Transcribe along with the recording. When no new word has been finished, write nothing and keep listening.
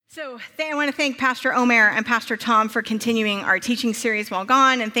So I want to thank Pastor Omer and Pastor Tom for continuing our teaching series while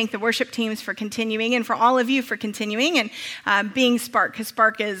gone, and thank the worship teams for continuing, and for all of you for continuing and being Spark, because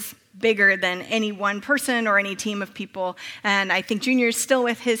Spark is bigger than any one person or any team of people. And I think Junior is still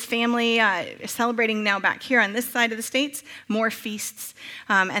with his family, celebrating now back here on this side of the States, more feasts,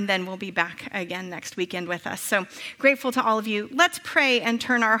 and then we'll be back again next weekend with us. So grateful to all of you. Let's pray and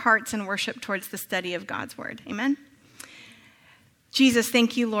turn our hearts in worship towards the study of God's word. Amen. Jesus,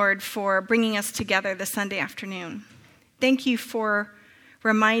 thank you, Lord, for bringing us together this Sunday afternoon. Thank you for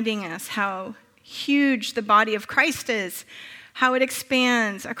reminding us how huge the body of Christ is, how it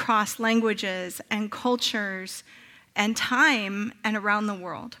expands across languages and cultures and time and around the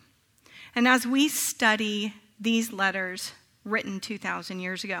world. And as we study these letters written 2,000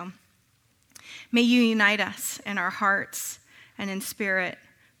 years ago, may you unite us in our hearts and in spirit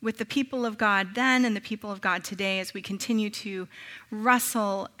with the people of God then and the people of God today as we continue to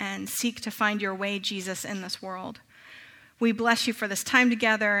wrestle and seek to find your way, Jesus, in this world. We bless you for this time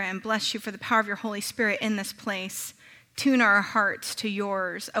together and bless you for the power of your Holy Spirit in this place. Tune our hearts to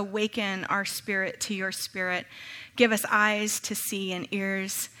yours. Awaken our spirit to your spirit. Give us eyes to see and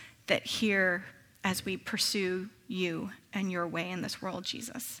ears that hear as we pursue you and your way in this world,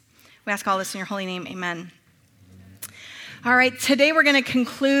 Jesus. We ask all this in your holy name. Amen. All right, today we're going to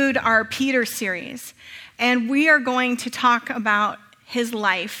conclude our Peter series, and we are going to talk about his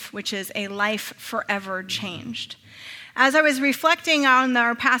life, which is a life forever changed. As I was reflecting on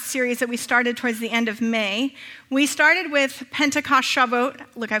our past series that we started towards the end of May, we started with Pentecost Shavuot.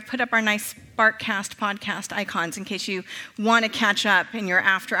 Look, I've put up our nice Sparkcast podcast icons in case you want to catch up in your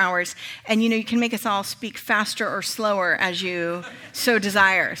after hours. And you can make us all speak faster or slower as you so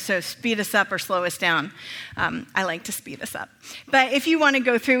desire. So speed us up or slow us down. I like to speed us up. But if you want to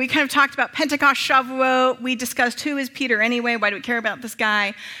go through, we kind of talked about Pentecost Shavuot. We discussed who is Peter anyway? Why do we care about this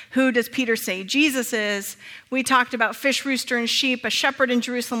guy? Who does Peter say Jesus is? We talked about fish, rooster, and sheep, a shepherd in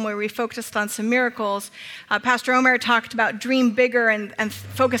Jerusalem, where we focused on some miracles. Pastor Omer talked about dream bigger and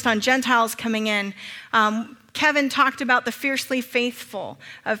focused on Gentiles coming in. Kevin talked about the fiercely faithful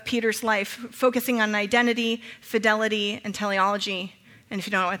of Peter's life, focusing on identity, fidelity, and teleology. And if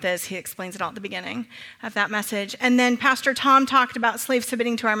you don't know what this is, he explains it all at the beginning of that message. And then Pastor Tom talked about slaves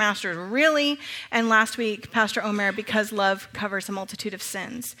submitting to our masters, really. And last week, Pastor Omer, because love covers a multitude of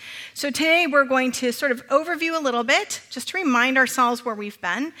sins. So today we're going to sort of overview a little bit, just to remind ourselves where we've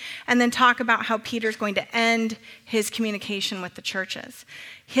been, and then talk about how Peter's going to end his communication with the churches.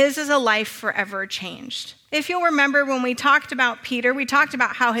 His is a life forever changed. If you'll remember, when we talked about Peter, we talked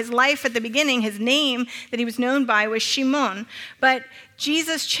about how his life at the beginning, his name that he was known by was Shimon. But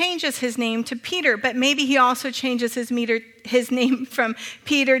Jesus changes his name to Peter, but maybe he also changes his name from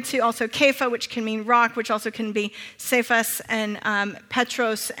Peter to also Kepha, which can mean rock, which also can be Cephas and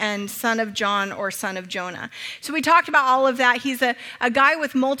Petros and son of John or son of Jonah. So we talked about all of that. He's a guy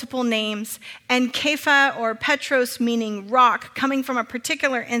with multiple names, and Kepha or Petros meaning rock, coming from a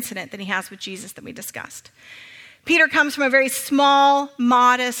particular incident that he has with Jesus that we discussed. Peter comes from a very small,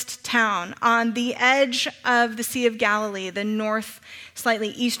 modest town on the edge of the Sea of Galilee, the north, slightly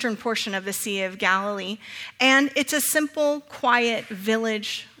eastern portion of the Sea of Galilee. And it's a simple, quiet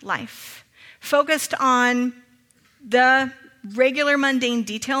village life, focused on the regular, mundane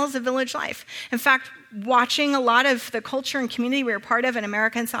details of village life. In fact, watching a lot of the culture and community we were part of in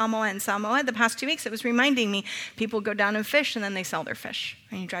America and Samoa the past 2 weeks, it was reminding me people go down and fish and then they sell their fish.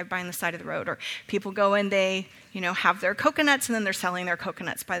 And you drive by on the side of the road. Or people go and they, have their coconuts and then they're selling their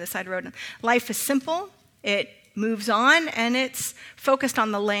coconuts by the side of the road. And life is simple. It moves on, and it's focused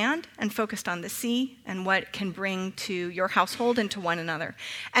on the land and focused on the sea and what it can bring to your household and to one another.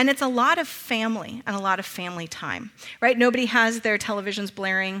 And it's a lot of family and a lot of family time, right? Nobody has their televisions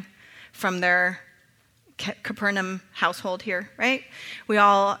blaring from their Capernaum household here, right?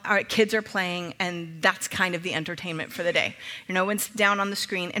 Our kids are playing, and that's kind of the entertainment for the day. No one's down on the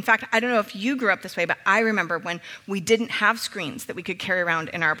screen. In fact, I don't know if you grew up this way, but I remember when we didn't have screens that we could carry around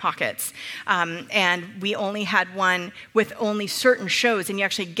in our pockets, and we only had one with only certain shows, and you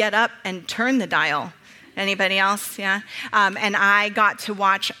actually get up and turn the dial. Anybody else? Yeah? And I got to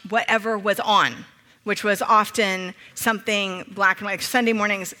watch whatever was on, which was often something black and white, like Sunday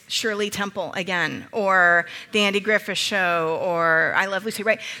mornings, Shirley Temple again, or the Andy Griffith Show, or I Love Lucy,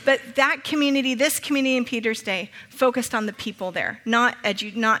 right? But that community, this community in Peter's day, focused on the people there, not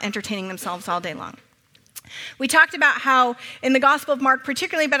entertaining themselves all day long. We talked about how in the Gospel of Mark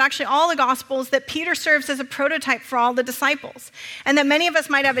particularly, but actually all the Gospels, that Peter serves as a prototype for all the disciples. And that many of us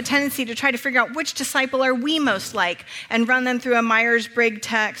might have a tendency to try to figure out which disciple are we most like and run them through a Myers-Briggs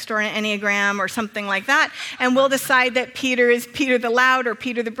test or an Enneagram or something like that. And we'll decide that Peter is Peter the loud or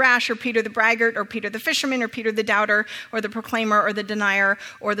Peter the brash or Peter the braggart or Peter the fisherman or Peter the doubter or the proclaimer or the denier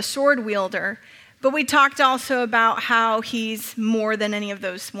or the sword wielder. But we talked also about how he's more than any of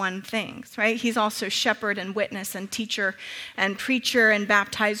those one things, right? He's also shepherd and witness and teacher and preacher and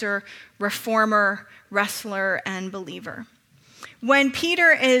baptizer, reformer, wrestler, and believer. When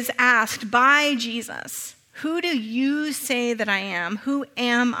Peter is asked by Jesus, "Who do you say that I am? Who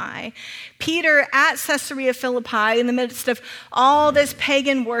am I?" Peter at Caesarea Philippi, in the midst of all this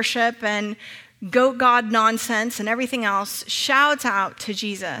pagan worship and goat god nonsense and everything else, shouts out to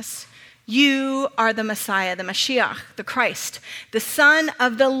Jesus, "You are the Messiah, the Mashiach, the Christ, the Son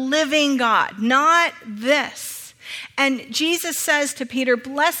of the living God, not this." And Jesus says to Peter,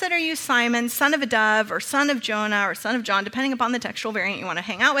 "Blessed are you, Simon, son of a dove, or son of Jonah, or son of John," depending upon the textual variant you want to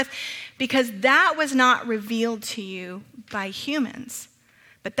hang out with, "because that was not revealed to you by humans,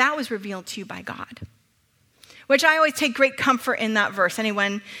 but that was revealed to you by God." Which I always take great comfort in that verse.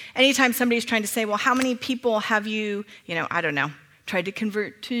 Anytime somebody's trying to say, well, how many people have you, tried to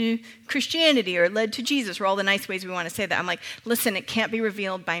convert to Christianity or led to Jesus, or all the nice ways we want to say that. I'm like, listen, it can't be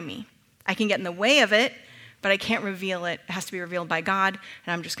revealed by me. I can get in the way of it, but I can't reveal it. It has to be revealed by God,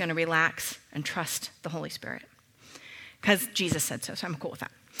 and I'm just going to relax and trust the Holy Spirit. Because Jesus said so I'm cool with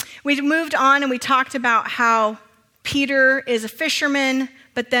that. We moved on and we talked about how Peter is a fisherman,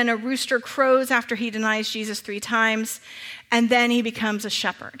 but then a rooster crows after he denies Jesus 3 times, and then he becomes a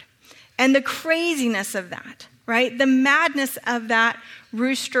shepherd. And the craziness of that, right? The madness of that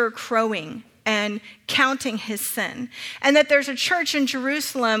rooster crowing and counting his sin. And that there's a church in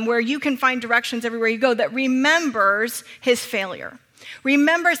Jerusalem where you can find directions everywhere you go that remembers his failure.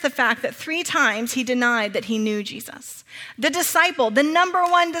 Remembers the fact that 3 times he denied that he knew Jesus. The disciple, the number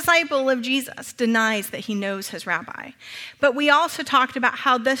one disciple of Jesus, denies that he knows his rabbi. But we also talked about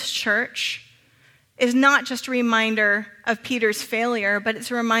how this church is not just a reminder of Peter's failure, but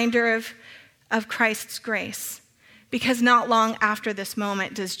it's a reminder of Christ's grace. Because not long after this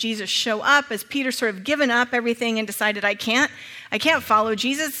moment does Jesus show up as Peter sort of given up everything and decided, I can't follow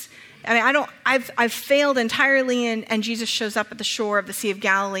Jesus. I've failed entirely, and Jesus shows up at the shore of the Sea of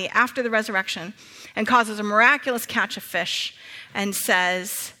Galilee after the resurrection and causes a miraculous catch of fish and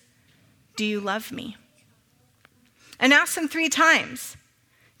says, "Do you love me?" And asks him 3 times,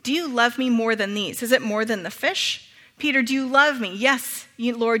 "Do you love me more than these? Is it more than the fish? Peter, do you love me?" "Yes,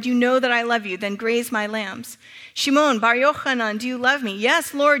 Lord, you know that I love you. Then graze my lambs." "Shimon, Bar Yochanan, do you love me?"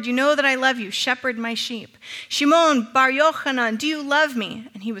 "Yes, Lord, you know that I love you. Shepherd my sheep." "Shimon, Bar Yochanan, do you love me?"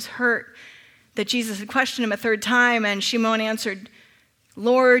 And he was hurt that Jesus had questioned him a 3rd time. And Shimon answered,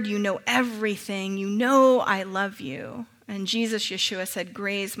 "Lord, you know everything. You know I love you." And Jesus, Yeshua, said,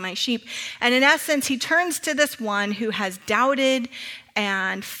 "Graze my sheep." And in essence, he turns to this one who has doubted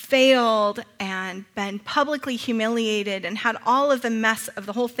and failed and been publicly humiliated and had all of the mess of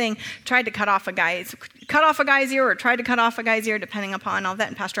the whole thing, tried to cut off a guy's ear or tried to cut off a guy's ear, depending upon all that.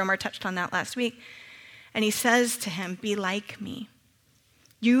 And Pastor Omar touched on that last week. And he says to him, "Be like me."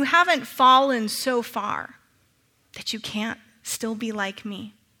 You haven't fallen so far that you can't still be like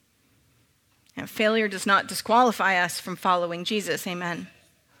me. And failure does not disqualify us from following Jesus. Amen.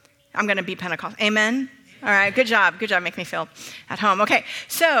 I'm going to be Pentecostal. Amen. All right, good job. Good job. Make me feel at home. Okay,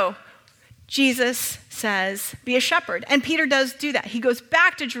 so Jesus says, be a shepherd. And Peter does do that. He goes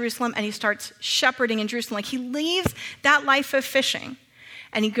back to Jerusalem and he starts shepherding in Jerusalem. Like he leaves that life of fishing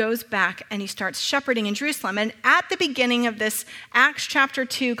and he goes back and he starts shepherding in Jerusalem. And at the beginning of this Acts chapter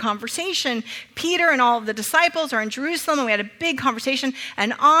 2 conversation, Peter and all of the disciples are in Jerusalem and we had a big conversation.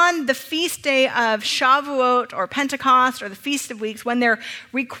 And on the feast day of Shavuot or Pentecost or the Feast of Weeks, when they're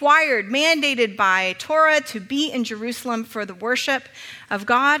required, mandated by Torah to be in Jerusalem for the worship of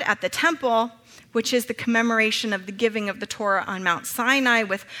God at the temple, which is the commemoration of the giving of the Torah on Mount Sinai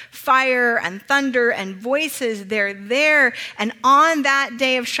with fire and thunder and voices. They're there. And on that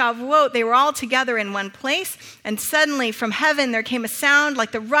day of Shavuot, they were all together in one place. And suddenly from heaven, there came a sound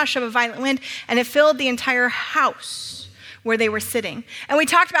like the rush of a violent wind, and it filled the entire house where they were sitting. And we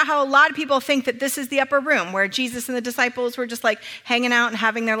talked about how a lot of people think that this is the upper room where Jesus and the disciples were just like hanging out and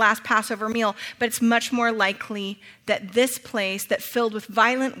having their last Passover meal. But it's much more likely that this place that filled with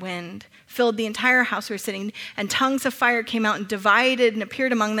violent wind filled the entire house we were sitting, and tongues of fire came out and divided and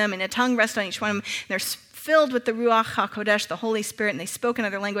appeared among them, and a tongue rested on each one of them. And they're filled with the Ruach HaKodesh, the Holy Spirit, and they spoke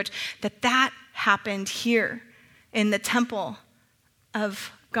another language. That happened here in the temple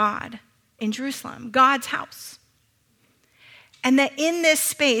of God in Jerusalem, God's house. And that in this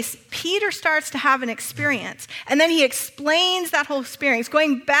space, Peter starts to have an experience. And then he explains that whole experience,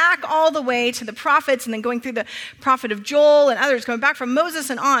 going back all the way to the prophets and then going through the prophet of Joel and others, going back from Moses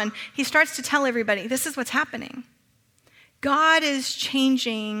and on. He starts to tell everybody, this is what's happening. God is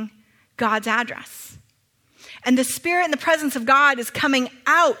changing God's address. And the Spirit and the presence of God is coming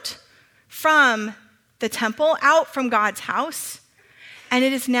out from the temple, out from God's house. And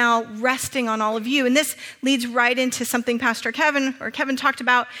it is now resting on all of you. And this leads right into something Pastor Kevin talked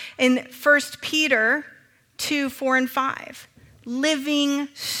about in 1 Peter 2, 4, and 5. Living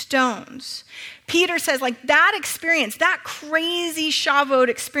stones. Peter says, like, that experience, that crazy Shavuot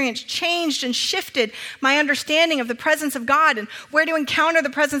experience changed and shifted my understanding of the presence of God and where to encounter the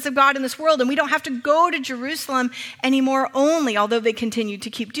presence of God in this world. And we don't have to go to Jerusalem anymore only, although they continue to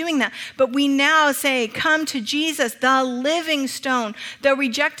keep doing that. But we now say, come to Jesus, the living stone, though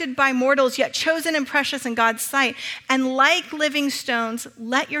rejected by mortals, yet chosen and precious in God's sight. And like living stones,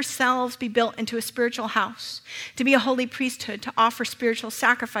 let yourselves be built into a spiritual house, to be a holy priesthood, to offer spiritual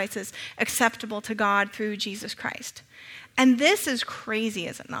sacrifices acceptable to God through Jesus Christ. And this is crazy,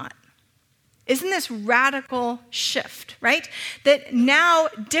 is it not? Isn't this radical shift, right? That now,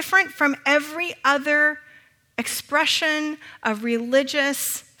 different from every other expression of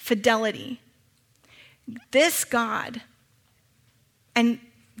religious fidelity, this God, and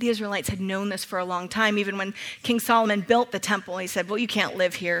the Israelites had known this for a long time. Even when King Solomon built the temple, he said, well, you can't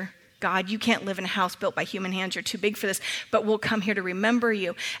live here. God, you can't live in a house built by human hands. You're too big for this, but we'll come here to remember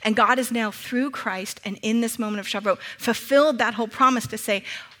you. And God is now, through Christ and in this moment of Shavuot, fulfilled that whole promise to say,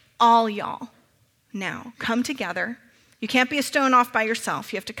 all y'all now come together. You can't be a stone off by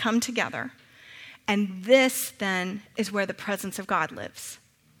yourself. You have to come together. And this then is where the presence of God lives.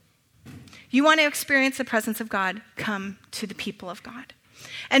 You want to experience the presence of God? Come to the people of God.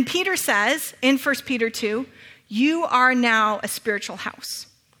 And Peter says in 1 Peter 2, you are now a spiritual house.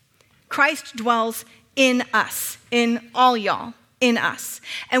 Christ dwells in us, in all y'all, in us.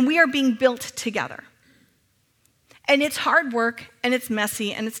 And we are being built together. And it's hard work, and it's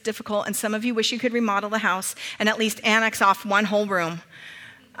messy, and it's difficult, and some of you wish you could remodel the house and at least annex off one whole room.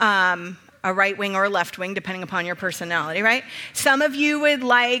 A right wing or a left wing, depending upon your personality, right? Some of you would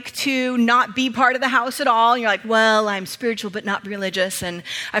like to not be part of the house at all. And you're like, well, I'm spiritual but not religious, and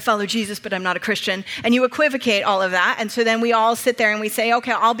I follow Jesus but I'm not a Christian. And you equivocate all of that. And so then we all sit there and we say,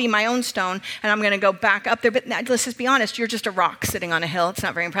 okay, I'll be my own stone, and I'm going to go back up there. But let's just be honest, you're just a rock sitting on a hill. It's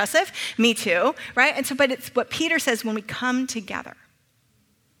not very impressive. Me too, right? And so, but it's what Peter says when we come together,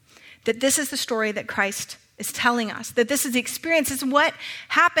 that this is the story that Christ is telling us, that this is the experience. This is what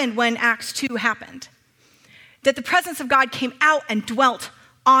happened when Acts 2 happened. That the presence of God came out and dwelt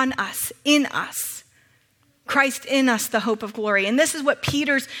on us, in us. Christ in us, the hope of glory. And this is what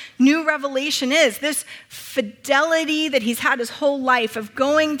Peter's new revelation is. This fidelity that he's had his whole life of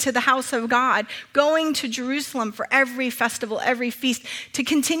going to the house of God, going to Jerusalem for every festival, every feast, to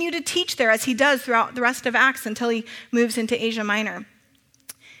continue to teach there as he does throughout the rest of Acts until he moves into Asia Minor.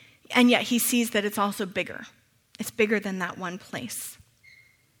 And yet he sees that it's also bigger. It's bigger than that one place.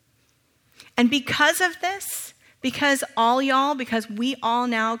 And because of this, because we all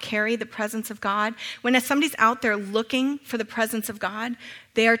now carry the presence of God, when somebody's out there looking for the presence of God,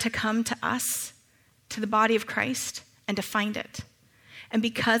 they are to come to us, to the body of Christ, and to find it. And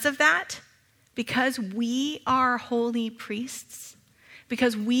because of that, because we are holy priests,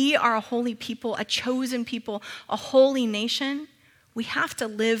 because we are a holy people, a chosen people, a holy nation, we have to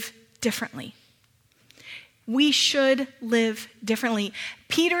live differently. We should live differently.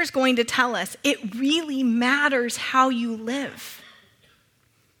 Peter's going to tell us it really matters how you live.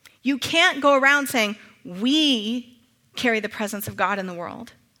 You can't go around saying, we carry the presence of God in the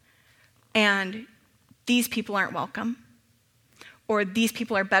world, and these people aren't welcome, or these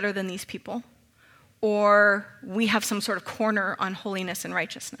people are better than these people, or we have some sort of corner on holiness and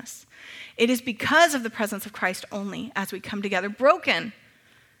righteousness. It is because of the presence of Christ only, as we come together, broken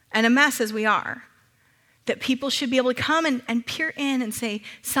and a mess as we are, that people should be able to come and peer in and say,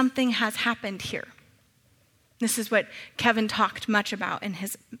 something has happened here. This is what Kevin talked much about in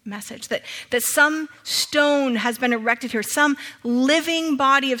his message, that some stone has been erected here, some living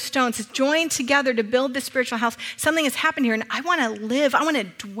body of stones has joined together to build this spiritual house. Something has happened here, and I want to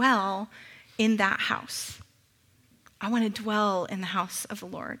dwell in that house. I want to dwell in the house of the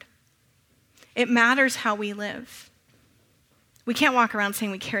Lord. It matters how we live. We can't walk around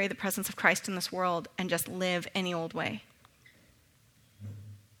saying we carry the presence of Christ in this world and just live any old way.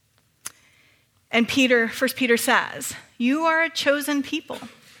 And 1 Peter says, you are a chosen people,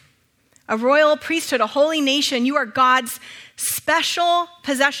 a royal priesthood, a holy nation. You are God's special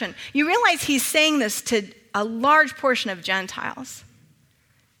possession. You realize he's saying this to a large portion of Gentiles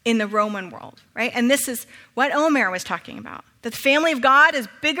in the Roman world, right? And this is what Omer was talking about. That the family of God is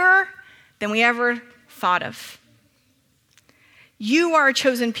bigger than we ever thought of. You are a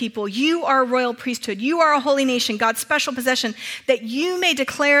chosen people. You are a royal priesthood. You are a holy nation, God's special possession, that you may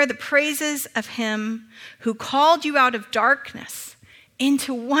declare the praises of him who called you out of darkness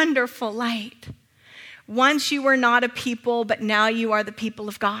into wonderful light. Once you were not a people, but now you are the people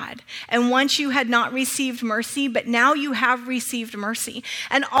of God. And once you had not received mercy, but now you have received mercy.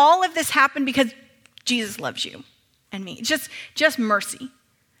 And all of this happened because Jesus loves you and me. Just mercy.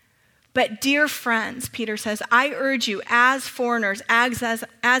 But dear friends, Peter says, I urge you as foreigners, as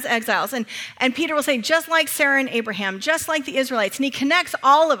exiles. And Peter will say, just like Sarah and Abraham, just like the Israelites. And he connects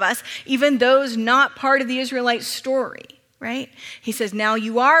all of us, even those not part of the Israelite story, right? He says, now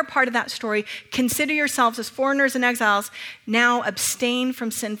you are part of that story. Consider yourselves as foreigners and exiles. Now abstain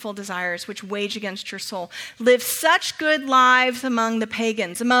from sinful desires which wage against your soul. Live such good lives among the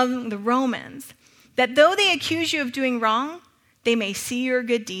pagans, among the Romans, that though they accuse you of doing wrong, they may see your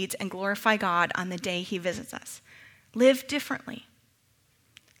good deeds and glorify God on the day he visits us. Live differently.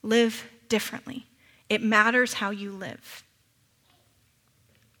 Live differently. It matters how you live.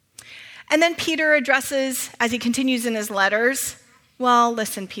 And then Peter addresses, as he continues in his letters, well,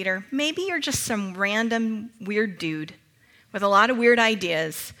 listen, Peter, maybe you're just some random weird dude with a lot of weird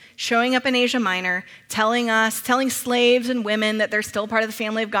ideas, showing up in Asia Minor, telling slaves and women that they're still part of the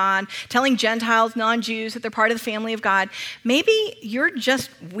family of God, telling Gentiles, non-Jews, that they're part of the family of God. Maybe you're just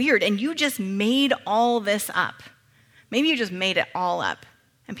weird and you just made all this up. Maybe you just made it all up.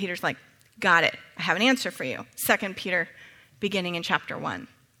 And Peter's like, got it. I have an answer for you. 2 Peter, beginning in chapter 1.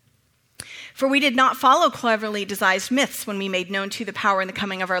 For we did not follow cleverly devised myths when we made known to the power and the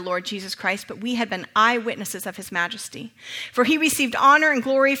coming of our Lord Jesus Christ, but we had been eyewitnesses of his majesty. For he received honor and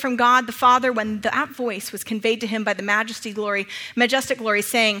glory from God the Father when that voice was conveyed to him by the majestic glory,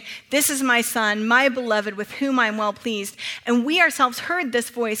 saying, this is my son, my beloved, with whom I am well pleased. And we ourselves heard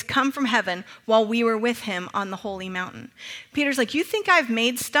this voice come from heaven while we were with him on the holy mountain. Peter's like, you think I've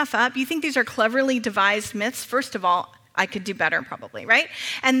made stuff up? You think these are cleverly devised myths? First of all, I could do better probably, right?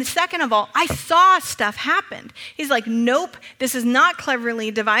 And the second of all, I saw stuff happen. He's like, nope, this is not cleverly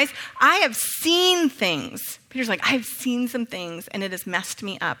devised. I have seen things. Peter's like, I've seen some things and it has messed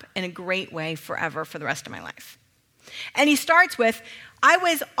me up in a great way forever for the rest of my life. And he starts with, I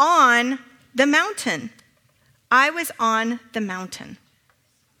was on the mountain. I was on the mountain.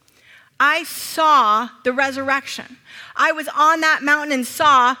 I saw the resurrection. I was on that mountain and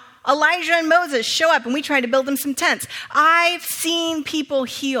saw Elijah and Moses show up and we tried to build them some tents. I've seen people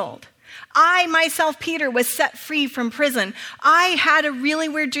healed. I myself, Peter, was set free from prison. I had a really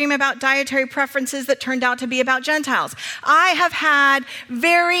weird dream about dietary preferences that turned out to be about Gentiles. I have had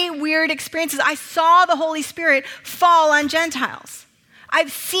very weird experiences. I saw the Holy Spirit fall on Gentiles.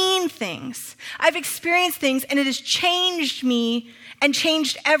 I've seen things. I've experienced things, and it has changed me and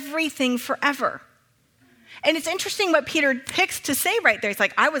changed everything forever. And it's interesting what Peter picks to say right there. He's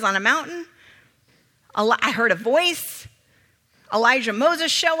like, I was on a mountain. I heard a voice. Elijah,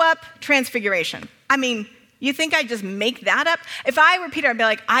 Moses show up. Transfiguration. I mean, you think I'd just make that up? If I were Peter, I'd be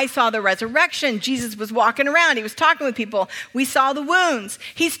like, I saw the resurrection. Jesus was walking around. He was talking with people. We saw the wounds.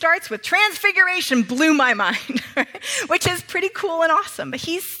 He starts with transfiguration, blew my mind, which is pretty cool and awesome. But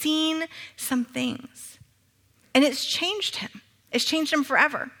he's seen some things. And it's changed him. It's changed him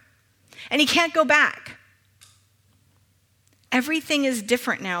forever. And he can't go back. Everything is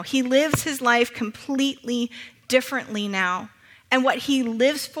different now. He lives his life completely differently now. And what he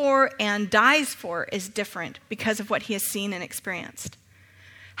lives for and dies for is different because of what he has seen and experienced.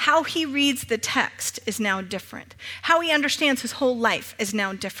 How he reads the text is now different. How he understands his whole life is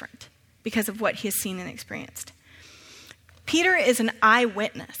now different because of what he has seen and experienced. Peter is an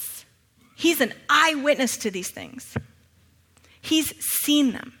eyewitness. He's an eyewitness to these things. He's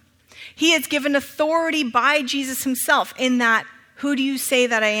seen them. He is given authority by Jesus himself in that, who do you say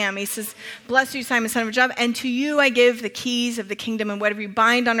that I am? He says, bless you, Simon, son of John, and to you I give the keys of the kingdom, and whatever you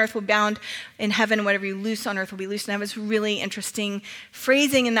bind on earth will be bound in heaven, and whatever you loose on earth will be loosed. And that was really interesting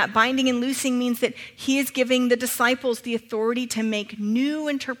phrasing, and that binding and loosing means that he is giving the disciples the authority to make new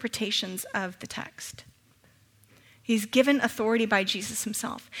interpretations of the text. He's given authority by Jesus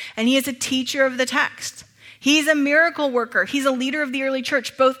himself, and he is a teacher of the text. He's a miracle worker. He's a leader of the early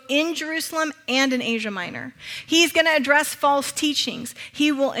church, both in Jerusalem and in Asia Minor. He's going to address false teachings.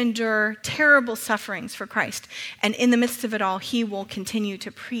 He will endure terrible sufferings for Christ. And in the midst of it all, he will continue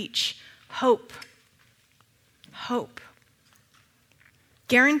to preach hope. Hope.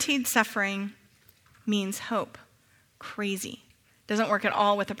 Guaranteed suffering means hope. Crazy. Doesn't work at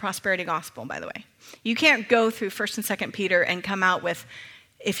all with the prosperity gospel, by the way. You can't go through 1st and 2nd Peter and come out with,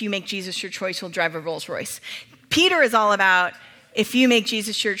 if you make Jesus your choice, you'll drive a Rolls Royce. Peter is all about, if you make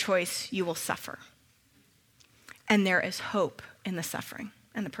Jesus your choice, you will suffer. And there is hope in the suffering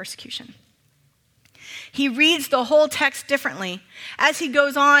and the persecution. He reads the whole text differently. As he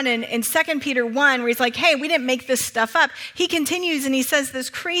goes on in 2 Peter 1, where he's like, hey, we didn't make this stuff up. He continues and he says this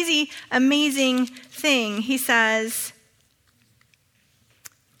crazy, amazing thing. He says,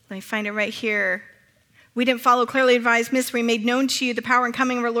 let me find it right here. We didn't follow clearly advised mystery, made known to you the power and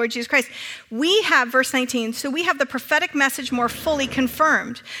coming of our Lord Jesus Christ. We have, verse 19, so we have the prophetic message more fully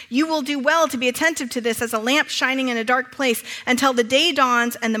confirmed. You will do well to be attentive to this as a lamp shining in a dark place until the day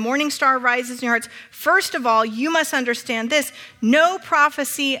dawns and the morning star rises in your hearts. First of all, you must understand this. No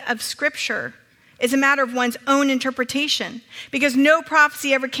prophecy of Scripture is a matter of one's own interpretation, because no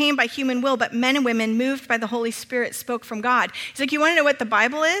prophecy ever came by human will, but men and women moved by the Holy Spirit spoke from God. He's like, you want to know what the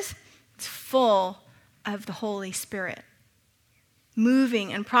Bible is? It's full of the Holy Spirit,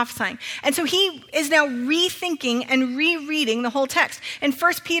 moving and prophesying. And so he is now rethinking and rereading the whole text. In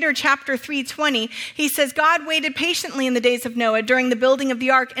 1 Peter chapter 3:20, he says, God waited patiently in the days of Noah during the building of the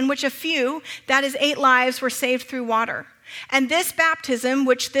ark, in which a few, that is 8 lives, were saved through water. And this baptism,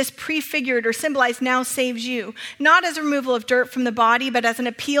 which this prefigured or symbolized, now saves you, not as a removal of dirt from the body, but as an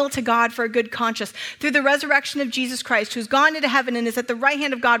appeal to God for a good conscience, through the resurrection of Jesus Christ, who's gone into heaven and is at the right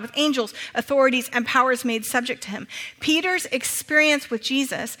hand of God with angels, authorities, and powers made subject to him. Peter's experience with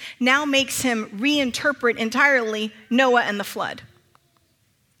Jesus now makes him reinterpret entirely Noah and the flood.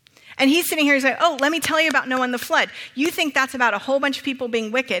 And he's sitting here, he's like, oh, let me tell you about Noah and the flood. You think that's about a whole bunch of people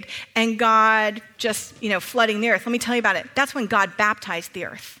being wicked and God just, flooding the earth. Let me tell you about it. That's when God baptized the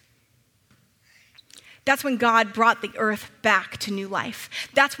earth. That's when God brought the earth back to new life.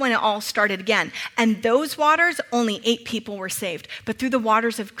 That's when it all started again. And those waters, only 8 people were saved. But through the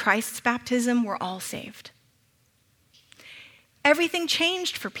waters of Christ's baptism, we're all saved. Everything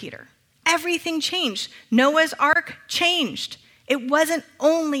changed for Peter. Everything changed. Noah's ark changed. It wasn't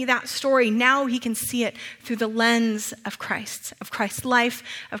only that story. Now he can see it through the lens of Christ's life,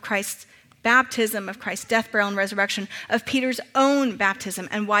 of Christ's baptism, of Christ's death, burial, and resurrection, of Peter's own baptism,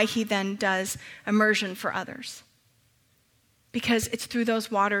 and why he then does immersion for others. Because it's through those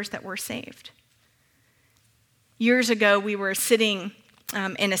waters that we're saved. Years ago, we were sitting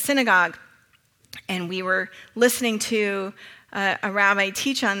in a synagogue, and we were listening to a rabbi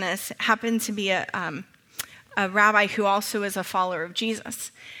teach on this. It happened to be a rabbi who also is a follower of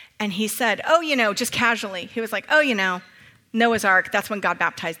Jesus. And he said, just casually, he was like, Noah's Ark, that's when God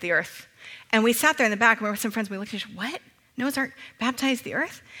baptized the earth. And we sat there in the back, and we were with some friends, and we looked at each other, what? Noah's Ark baptized the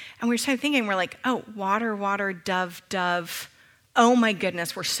earth? And we were started thinking, we're like, oh, water, water, dove, dove. Oh my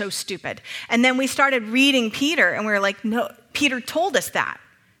goodness, we're so stupid. And then we started reading Peter, and we were like, no, Peter told us that.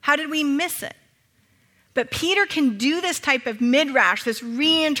 How did we miss it? But Peter can do this type of midrash, this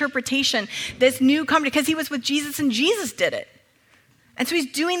reinterpretation, this new comedy, because he was with Jesus and Jesus did it. And so he's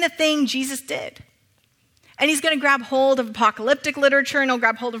doing the thing Jesus did. And he's going to grab hold of apocalyptic literature, and he'll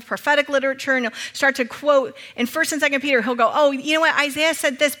grab hold of prophetic literature, and he'll start to quote in 1st and 2nd Peter. He'll go, oh, you know what? Isaiah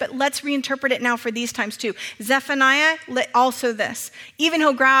said this, but let's reinterpret it now for these times too. Zephaniah, also this. Even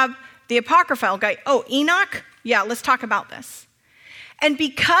he'll grab the Apocrypha. He'll go, oh, Enoch? Yeah, let's talk about this. And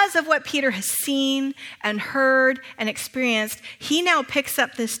because of what Peter has seen and heard and experienced, he now picks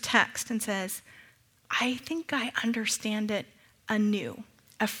up this text and says, I think I understand it anew,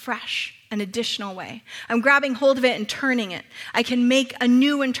 afresh, an additional way. I'm grabbing hold of it and turning it. I can make a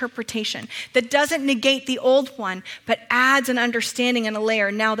new interpretation that doesn't negate the old one, but adds an understanding and a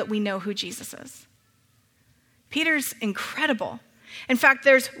layer now that we know who Jesus is. Peter's incredible. In fact,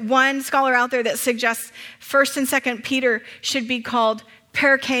 there's one scholar out there that suggests 1st and 2nd Peter should be called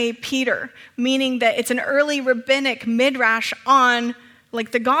Perke Peter, meaning that it's an early rabbinic midrash on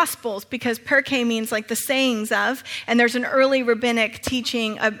the Gospels, because Perke means the sayings of, and there's an early rabbinic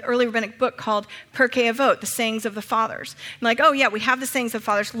teaching, an early rabbinic book called Perke Avot, the sayings of the fathers. And we have the sayings of the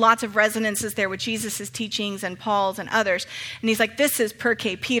fathers, lots of resonances there with Jesus' teachings and Paul's and others. And he's like, this is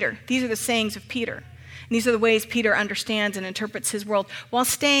Perke Peter. These are the sayings of Peter. And these are the ways Peter understands and interprets his world while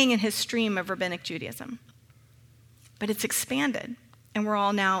staying in his stream of rabbinic Judaism. But it's expanded, and we're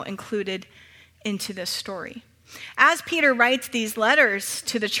all now included into this story. As Peter writes these letters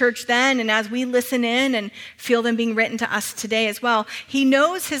to the church then, and as we listen in and feel them being written to us today as well, he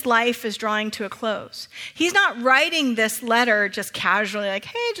knows his life is drawing to a close. He's not writing this letter just casually hey,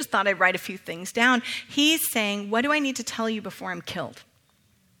 I just thought I'd write a few things down. He's saying, what do I need to tell you before I'm killed?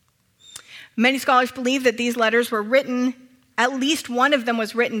 Many scholars believe that these letters were written At least one of them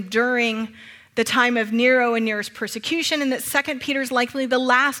was written during the time of Nero and Nero's persecution, and that 2 Peter is likely the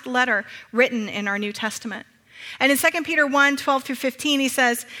last letter written in our New Testament. And in 2 Peter 1, 12 through 15, he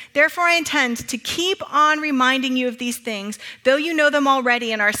says, "Therefore I intend to keep on reminding you of these things, though you know them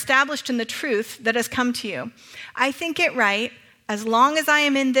already and are established in the truth that has come to you. I think it right, as long as I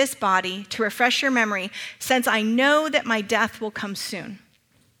am in this body, to refresh your memory, since I know that my death will come soon.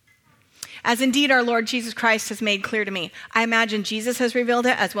 As indeed our Lord Jesus Christ has made clear to me." I imagine Jesus has revealed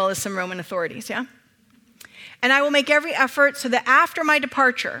it as well as some Roman authorities, yeah? "And I will make every effort so that after my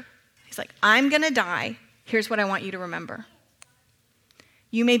departure," he's like, "I'm going to die. Here's what I want you to remember.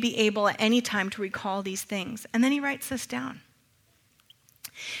 You may be able at any time to recall these things." And then he writes this down.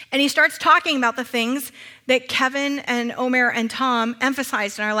 And he starts talking about the things that Kevin and Omer and Tom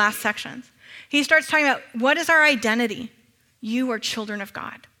emphasized in our last sections. He starts talking about, what is our identity? You are children of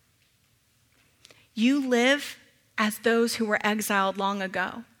God. You live as those who were exiled long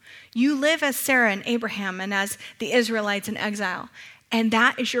ago. You live as Sarah and Abraham and as the Israelites in exile. And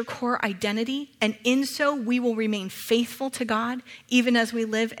that is your core identity. And in so, we will remain faithful to God, even as we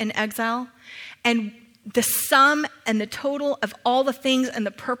live in exile. And the sum and the total of all the things and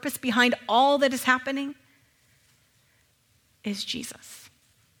the purpose behind all that is happening is Jesus.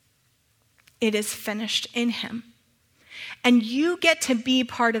 It is finished in him. And you get to be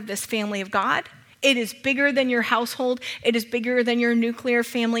part of this family of God. It is bigger than your household. It is bigger than your nuclear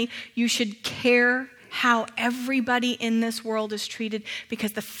family. You should care how everybody in this world is treated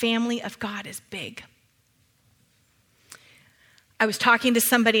because the family of God is big. I was talking to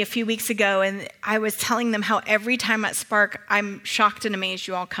somebody a few weeks ago, and I was telling them how every time at Spark, I'm shocked and amazed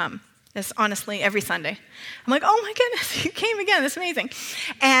you all come. That's honestly every Sunday. I'm like, oh my goodness, you came again. That's amazing.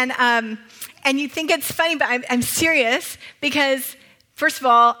 And you think it's funny, but I'm serious because, first of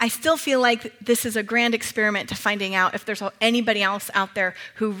all, I still feel like this is a grand experiment to finding out if there's anybody else out there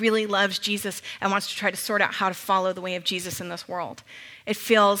who really loves Jesus and wants to try to sort out how to follow the way of Jesus in this world. It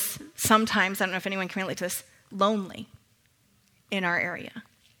feels sometimes, I don't know if anyone can relate to this, lonely in our area.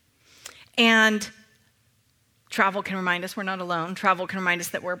 And travel can remind us we're not alone. Travel can remind us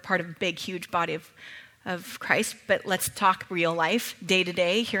that we're part of a big, huge body of Christ. But let's talk real life, day to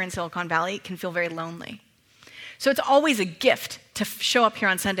day here in Silicon Valley. It can feel very lonely. So it's always a gift to show up here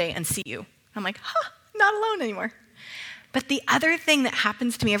on Sunday and see you. I'm like, not alone anymore. But the other thing that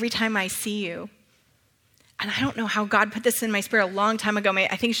happens to me every time I see you, and I don't know how God put this in my spirit a long time ago.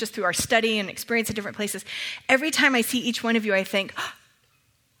 I think it's just through our study and experience at different places. Every time I see each one of you, I think,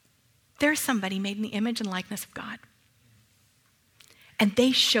 there's somebody made in the image and likeness of God. And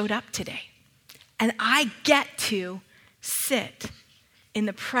they showed up today. And I get to sit in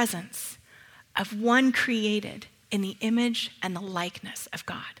the presence of one created in the image and the likeness of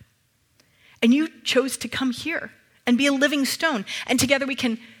God. And you chose to come here and be a living stone. And together we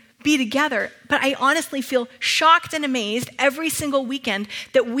can be together. But I honestly feel shocked and amazed every single weekend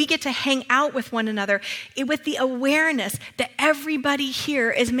that we get to hang out with one another with the awareness that everybody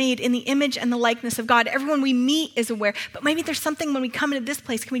here is made in the image and the likeness of God. Everyone we meet is aware. But maybe there's something when we come into this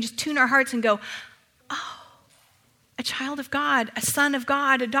place, can we just tune our hearts and go, oh, a child of God, a son of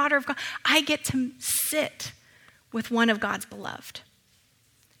God, a daughter of God. I get to sit with one of God's beloved.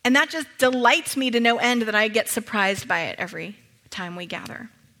 And that just delights me to no end that I get surprised by it every time we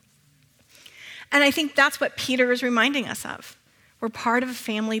gather. And I think that's what Peter is reminding us of. We're part of a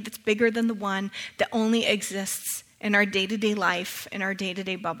family that's bigger than the one that only exists in our day-to-day life, in our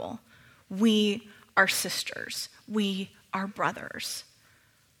day-to-day bubble. We are sisters. We are brothers.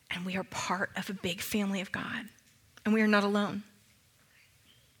 And we are part of a big family of God. And we are not alone.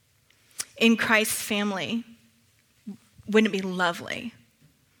 In Christ's family, wouldn't it be lovely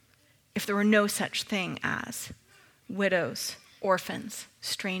if there were no such thing as widows, orphans,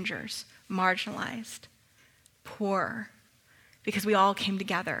 strangers, marginalized, poor, because we all came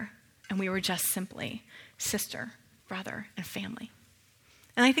together and we were just simply sister, brother, and family.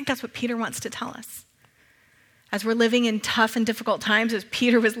 And I think that's what Peter wants to tell us. As we're living in tough and difficult times, as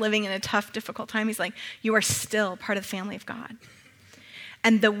Peter was living in a tough, difficult time, he's like, you are still part of the family of God.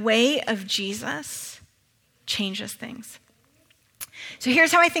 And the way of Jesus changes things. So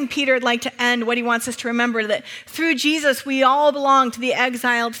here's how I think Peter would like to end what he wants us to remember, that through Jesus, we all belong to the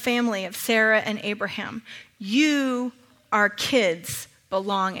exiled family of Sarah and Abraham. You are kids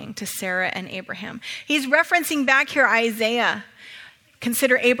belonging to Sarah and Abraham. He's referencing back here Isaiah.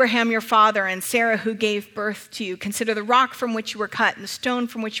 Consider Abraham your father and Sarah who gave birth to you. Consider the rock from which you were cut and the stone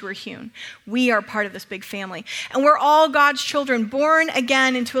from which you were hewn. We are part of this big family. And we're all God's children, born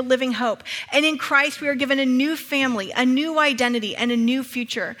again into a living hope. And in Christ, we are given a new family, a new identity, and a new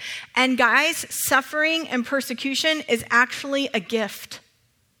future. And guys, suffering and persecution is actually a gift.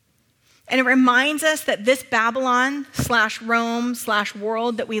 And it reminds us that this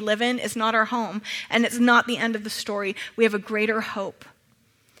Babylon/Rome/world that we live in is not our home. And it's not the end of the story. We have a greater hope.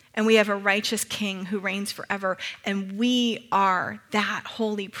 And we have a righteous king who reigns forever. And we are that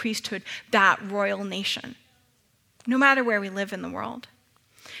holy priesthood, that royal nation, no matter where we live in the world.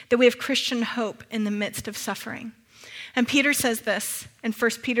 That we have Christian hope in the midst of suffering. And Peter says this in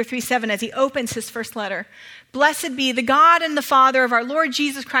 1 Peter 3:7 as he opens his first letter. Blessed be the God and the Father of our Lord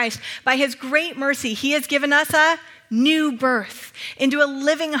Jesus Christ. By his great mercy, he has given us a new birth into a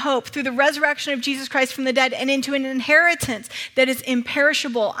living hope through the resurrection of Jesus Christ from the dead and into an inheritance that is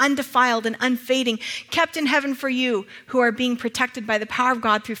imperishable, undefiled, and unfading, kept in heaven for you who are being protected by the power of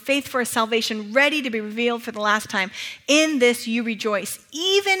God through faith for a salvation ready to be revealed for the last time. In this you rejoice,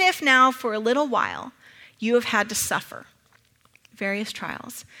 even if now for a little while you have had to suffer various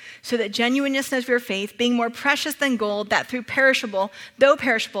trials, so that genuineness of your faith, being more precious than gold, that though perishable,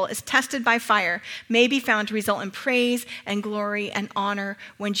 is tested by fire, may be found to result in praise and glory and honor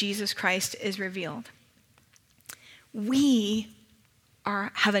when Jesus Christ is revealed. We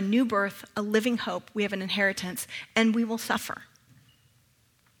have a new birth, a living hope, we have an inheritance, and we will suffer.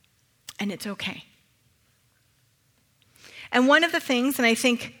 And it's okay. And one of the things, and I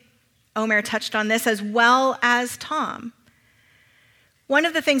think Omer touched on this as well as Tom, one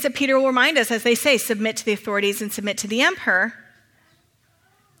of the things that Peter will remind us as they say, submit to the authorities and submit to the emperor,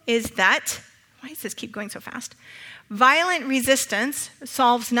 is that, why does this keep going so fast? Violent resistance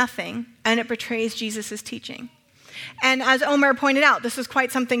solves nothing and it betrays Jesus' teaching. And as Omer pointed out, this is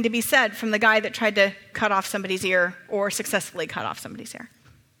quite something to be said from the guy that tried to cut off somebody's ear or successfully cut off somebody's ear.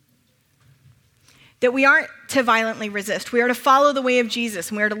 That we aren't to violently resist. We are to follow the way of Jesus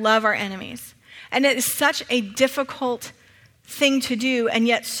and we are to love our enemies. And it is such a difficult thing to do and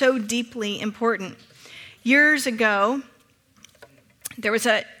yet so deeply important. Years ago, there was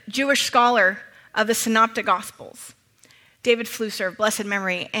a Jewish scholar of the Synoptic Gospels, David Flusser of blessed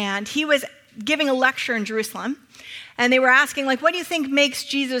memory, and he was giving a lecture in Jerusalem, and they were asking, what do you think makes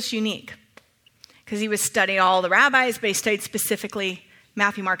Jesus unique? Because he was studying all the rabbis, but he studied specifically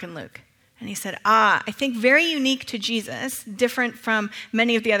Matthew, Mark, and Luke. And he said, I think very unique to Jesus, different from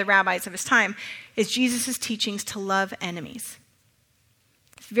many of the other rabbis of his time, is Jesus' teachings to love enemies.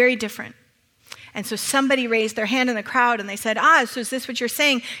 It's very different. And so somebody raised their hand in the crowd and they said, so is this what you're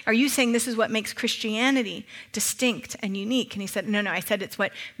saying? Are you saying this is what makes Christianity distinct and unique? And he said, no, I said it's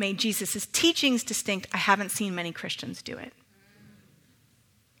what made Jesus' teachings distinct. I haven't seen many Christians do it.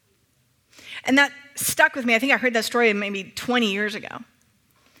 And that stuck with me. I think I heard that story maybe 20 years ago.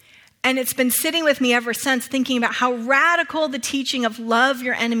 And it's been sitting with me ever since, thinking about how radical the teaching of love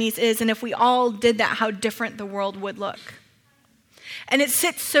your enemies is, and if we all did that, how different the world would look. And it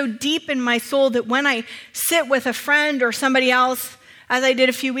sits so deep in my soul that when I sit with a friend or somebody else, as I did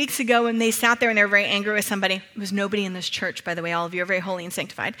a few weeks ago, and they sat there and they were very angry with somebody. It was nobody in this church, by the way. All of you are very holy and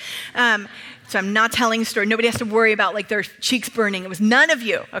sanctified. So I'm not telling a story. Nobody has to worry about their cheeks burning. It was none of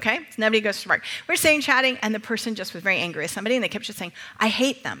you, okay? Nobody goes to work. We're sitting chatting, and the person just was very angry with somebody, and they kept just saying, I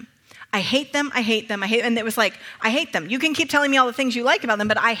hate them. I hate them, I hate them, I hate them. And it was I hate them. You can keep telling me all the things you like about them,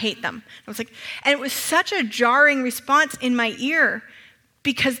 but I hate them. I was and it was such a jarring response in my ear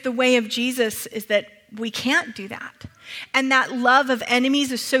because the way of Jesus is that we can't do that. And that love of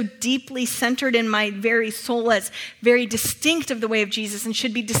enemies is so deeply centered in my very soul as very distinct of the way of Jesus and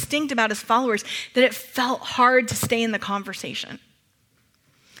should be distinct about his followers that it felt hard to stay in the conversation.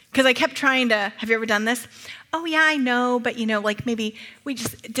 Because I kept trying to, have you ever done this? Oh yeah, I know, but maybe we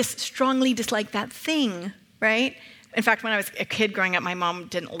just strongly dislike that thing, right? In fact, when I was a kid growing up, my mom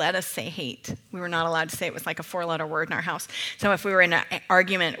didn't let us say hate. We were not allowed to say it. It was like a 4-letter word in our house. So if we were in an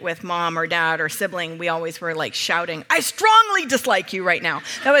argument with mom or dad or sibling, we always were shouting, I strongly dislike you right now.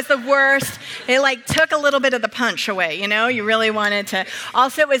 That was the worst. It took a little bit of the punch away, You really wanted to.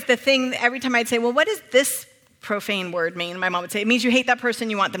 Also, it was the thing, every time I'd say, well, what is this profane word mean? My mom would say, it means you hate that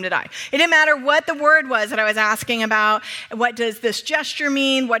person, you want them to die. It didn't matter what the word was that I was asking about. What does this gesture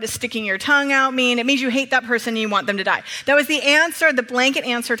mean? What does sticking your tongue out mean? It means you hate that person and you want them to die. That was the answer, the blanket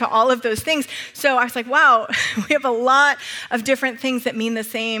answer to all of those things. So I was like, wow, we have a lot of different things that mean the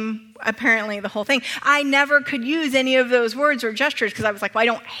same, apparently the whole thing. I never could use any of those words or gestures because I was like, well, I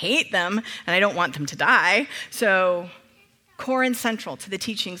don't hate them and I don't want them to die. So core and central to the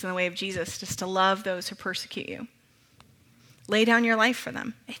teachings and the way of Jesus, just to love those who persecute you. lay down your life for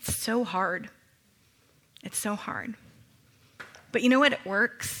them. It's so hard. It's so hard. But you know what? It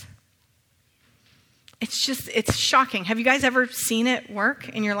works. It's shocking. Have you guys ever seen it work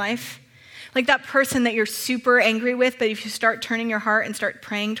in your life? Like that person that you're super angry with, but if you start turning your heart and start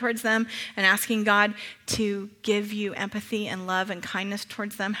praying towards them and asking God to give you empathy and love and kindness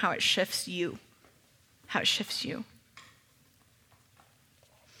towards them, how it shifts you. How it shifts you.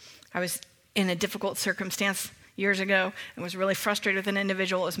 I was in a difficult circumstance years ago and was really frustrated with an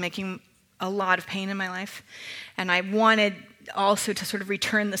individual that was making a lot of pain in my life. And I wanted also to sort of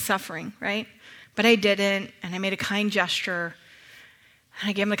return the suffering, right? But I didn't, and I made a kind gesture. And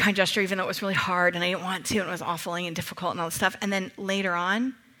I gave him a kind gesture even though it was really hard and I didn't want to, and it was awful and difficult and all this stuff. And then later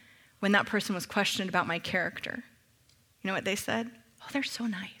on, when that person was questioned about my character, you know what they said? Oh, they're so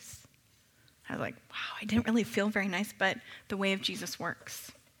nice. I was like, wow, I didn't really feel very nice, but the way of Jesus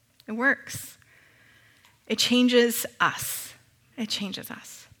works. It works. It changes us. It changes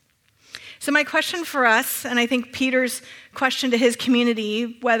us. So my question for us, and I think Peter's question to his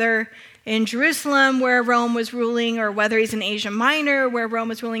community, whether in Jerusalem where Rome was ruling or whether he's in Asia Minor where Rome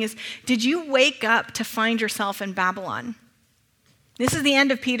was ruling, is, did you wake up to find yourself in Babylon? This is the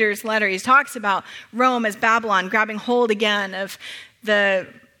end of Peter's letter. He talks about Rome as Babylon, grabbing hold again of the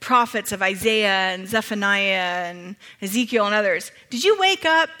prophets of Isaiah and Zephaniah and Ezekiel and others. Did you wake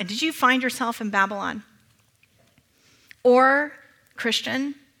up and did you find yourself in Babylon? Or,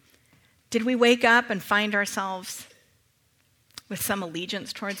 Christian, did we wake up and find ourselves with some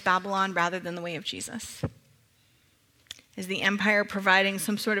allegiance towards Babylon rather than the way of Jesus? Is the empire providing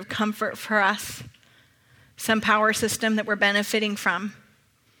some sort of comfort for us? Some power system that we're benefiting from?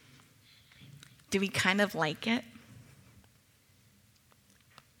 Do we kind of like it?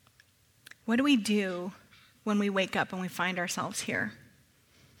 What do we do when we wake up and we find ourselves here?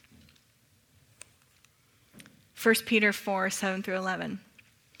 1 Peter 4, 7 through 11.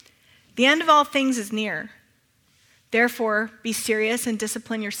 The end of all things is near. Therefore, be serious and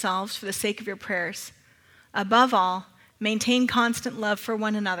discipline yourselves for the sake of your prayers. Above all, maintain constant love for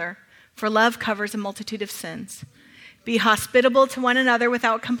one another, for love covers a multitude of sins. Be hospitable to one another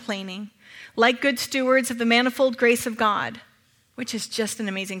without complaining, like good stewards of the manifold grace of God, which is just an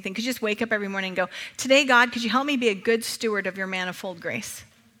amazing thing. Could you just wake up every morning and go, today, God, could you help me be a good steward of your manifold grace?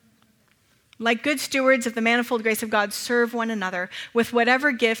 Like good stewards of the manifold grace of God, serve one another with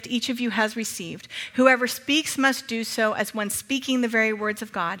whatever gift each of you has received. Whoever speaks must do so as one speaking the very words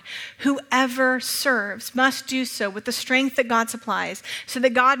of God. Whoever serves must do so with the strength that God supplies, so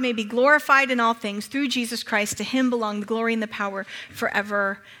that God may be glorified in all things through Jesus Christ. To him belong the glory and the power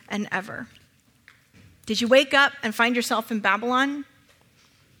forever and ever. Did you wake up and find yourself in Babylon?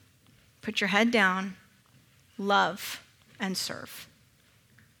 Put your head down, love, and serve.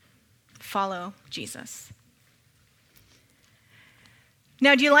 Follow Jesus.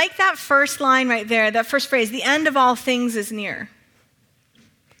 Now, do you like that first line right there, that first phrase, the end of all things is near?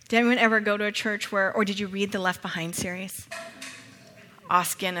 Did anyone ever go to a church where, or did you read the Left Behind series?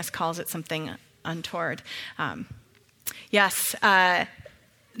 Os Guinness calls it something untoward. Yes,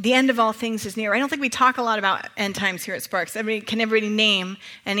 the end of all things is near. I don't think we talk a lot about end times here at Sparks. Can everybody name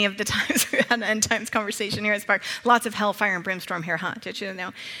any of the times we had an end times conversation here at Sparks? Lots of hellfire and brimstone here, huh? Did you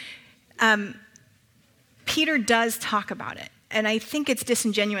know? Peter does talk about it, and I think it's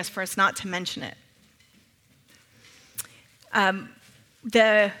disingenuous for us not to mention it.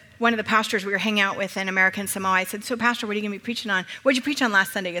 One of the pastors we were hanging out with in American Samoa, I said, so Pastor, what are you going to be preaching on? What did you preach on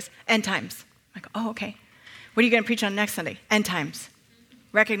last Sunday? He goes, end times. I'm like, oh, okay. What are you going to preach on next Sunday? End times.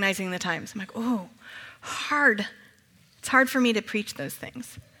 Recognizing the times. I'm like, oh, hard. It's hard for me to preach those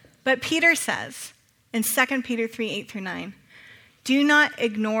things. But Peter says in 2 Peter 3, 8 through 9, do not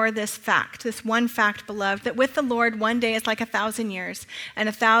ignore this fact, this one fact, beloved, that with the Lord, one day is like 1,000 years, and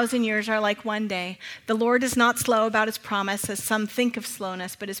 1,000 years are like one day. The Lord is not slow about his promise, as some think of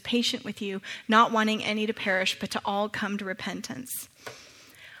slowness, but is patient with you, not wanting any to perish, but to all come to repentance.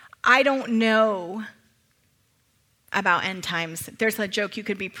 I don't know about end times. There's a joke, you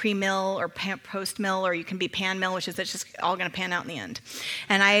could be pre-mill or post-mill, or you can be pan-mill, which is it's just all going to pan out in the end.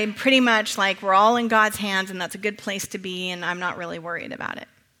 And I'm pretty much like, we're all in God's hands, and that's a good place to be, and I'm not really worried about it.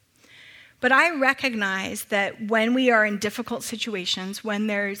 But I recognize that when we are in difficult situations, when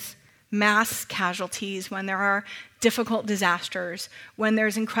there's mass casualties, when there are difficult disasters, when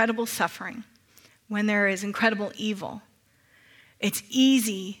there's incredible suffering, when there is incredible evil, it's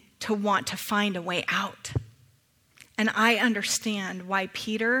easy to want to find a way out. And I understand why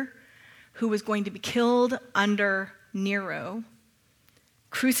Peter, who was going to be killed under Nero,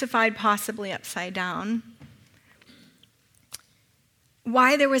 crucified possibly upside down,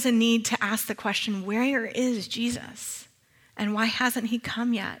 why there was a need to ask the question, where is Jesus? And why hasn't he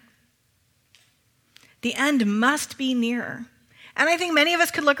come yet? The end must be near. And I think many of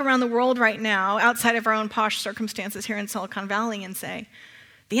us could look around the world right now, outside of our own posh circumstances here in Silicon Valley, and say,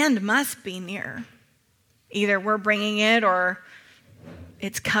 the end must be near. Either we're bringing it, or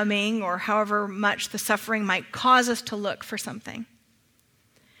it's coming, or however much the suffering might cause us to look for something.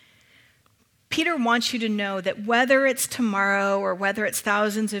 Peter wants you to know that whether it's tomorrow or whether it's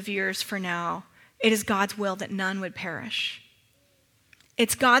thousands of years from now, it is God's will that none would perish.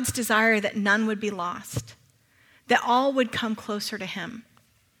 It's God's desire that none would be lost, that all would come closer to him.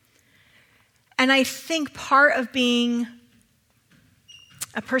 And I think part of being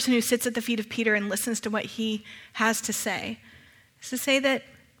a person who sits at the feet of Peter and listens to what he has to say is to say that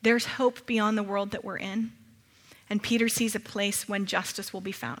there's hope beyond the world that we're in. And Peter sees a place when justice will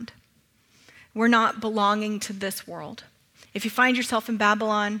be found. We're not belonging to this world. If you find yourself in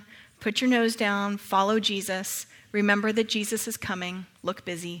Babylon, put your nose down, follow Jesus, remember that Jesus is coming, look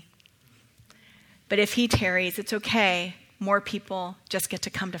busy. But if he tarries, it's okay. More people just get to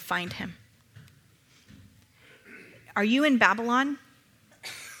come to find him. Are you in Babylon?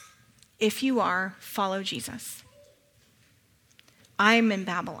 If you are, follow Jesus. I'm in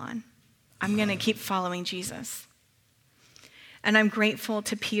Babylon. I'm going to keep following Jesus. And I'm grateful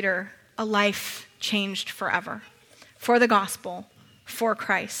to Peter, a life changed forever, for the gospel, for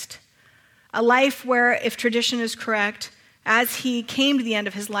Christ. A life where, if tradition is correct, as he came to the end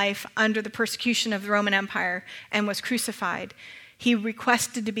of his life under the persecution of the Roman Empire and was crucified, he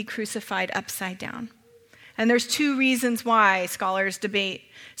requested to be crucified upside down. And there's two reasons why scholars debate.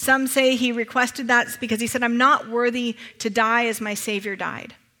 Some say he requested that because he said, I'm not worthy to die as my Savior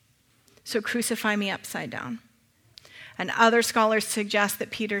died, so crucify me upside down. And other scholars suggest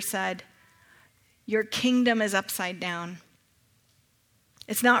that Peter said, your kingdom is upside down.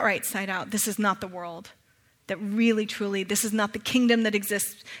 It's not right side out. This is not the world. That really, truly, this is not the kingdom that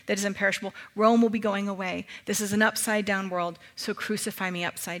exists, that is imperishable. Rome will be going away. This is an upside down world, so crucify me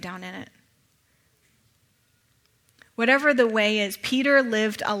upside down in it. Whatever the way is, Peter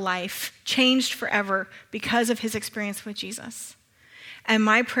lived a life changed forever because of his experience with Jesus. And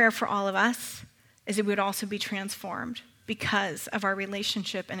my prayer for all of us is that we would also be transformed because of our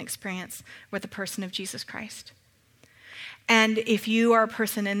relationship and experience with the person of Jesus Christ. And if you are a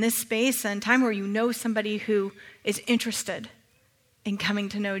person in this space and time where you know somebody who is interested in coming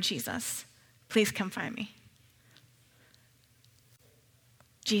to know Jesus, please come find me.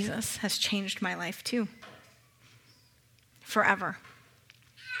 Jesus has changed my life too. Forever.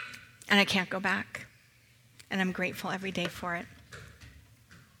 And I can't go back. And I'm grateful every day for it.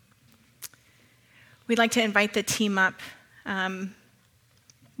 We'd like to invite the team up.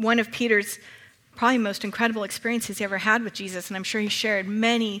 One of Peter's probably most incredible experiences he ever had with Jesus, and I'm sure he shared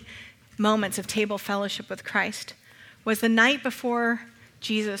many moments of table fellowship with Christ, was the night before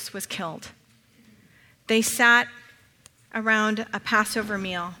Jesus was killed. They sat around a Passover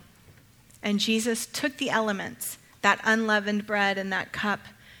meal, and Jesus took the elements, that unleavened bread and that cup,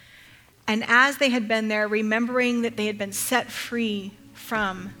 and as they had been there, remembering that they had been set free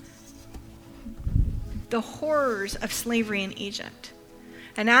from the horrors of slavery in Egypt,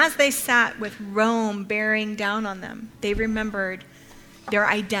 and as they sat with Rome bearing down on them, they remembered their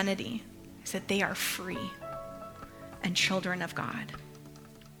identity, is that they are free and children of God.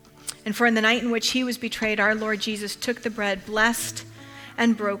 And for in the night in which he was betrayed, our Lord Jesus took the bread, blessed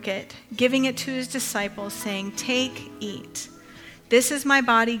and broke it, giving it to his disciples, saying, take, eat. This is my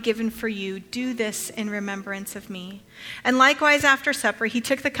body given for you. Do this in remembrance of me. And likewise, after supper, he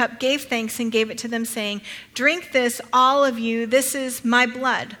took the cup, gave thanks, and gave it to them, saying, drink this, all of you. This is my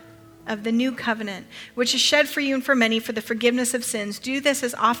blood of the new covenant, which is shed for you and for many for the forgiveness of sins. Do this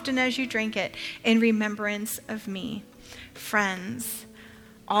as often as you drink it in remembrance of me. Friends,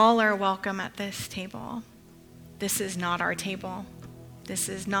 all are welcome at this table. This is not our table. This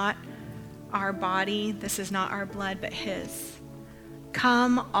is not our body. This is not our blood, but his.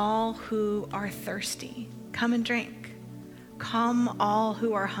 Come all who are thirsty, come and drink. Come all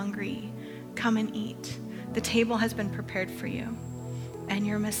who are hungry, come and eat. The table has been prepared for you, and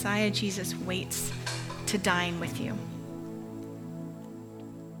your Messiah Jesus waits to dine with you.